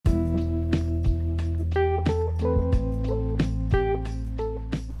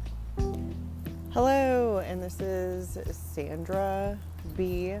Sandra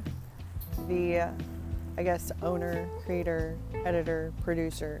B, the, owner, creator, editor,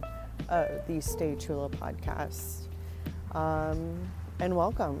 producer of the Stay Chula podcast. And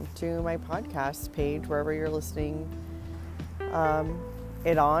welcome to my podcast page, wherever you're listening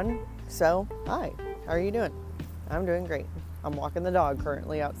it on. So, hi, how are you doing? I'm doing great. I'm walking the dog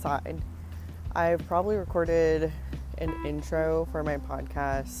currently outside. I've probably recorded an intro for my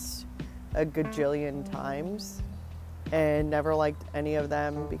podcast a gajillion times and never liked any of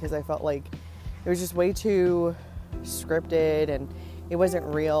them because I felt like it was just way too scripted and it wasn't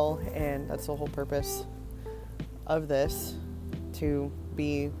real, and that's the whole purpose of this, to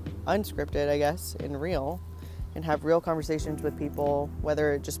be unscripted, I guess, and real, and have real conversations with people,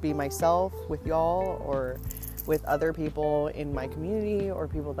 whether it just be myself with y'all or with other people in my community or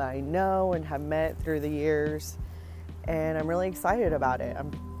people that I know and have met through the years. And I'm really excited about it.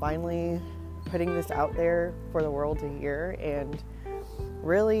 I'm finally putting this out there for the world to hear, and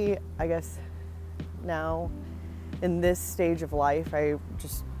really, I guess now in this stage of life, I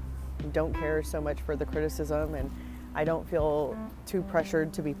just don't care so much for the criticism, and I don't feel too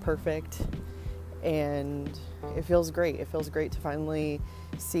pressured to be perfect, and it feels great. It feels great to finally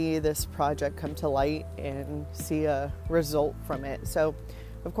see this project come to light and see a result from it. So,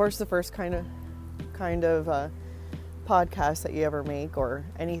 of course, the first kind of podcast that you ever make, or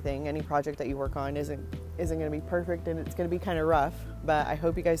anything, any project that you work on, isn't going to be perfect, and it's going to be kind of rough. But I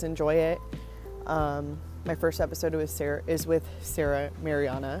hope you guys enjoy it. My first episode is with Sarah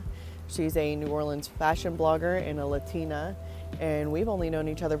Mariana. She's a New Orleans fashion blogger and a Latina, and we've only known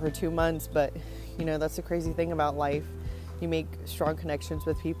each other for 2 months, but you know, that's the crazy thing about life. You make strong connections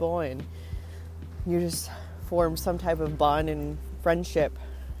with people and you just form some type of bond and friendship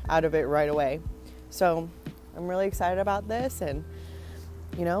out of it right away. So I'm really excited about this, and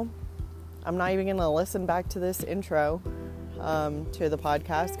you know, I'm not even going to listen back to this intro to the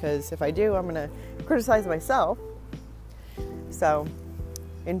podcast, because if I do, I'm going to criticize myself. So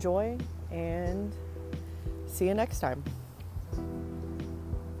enjoy, and see you next time.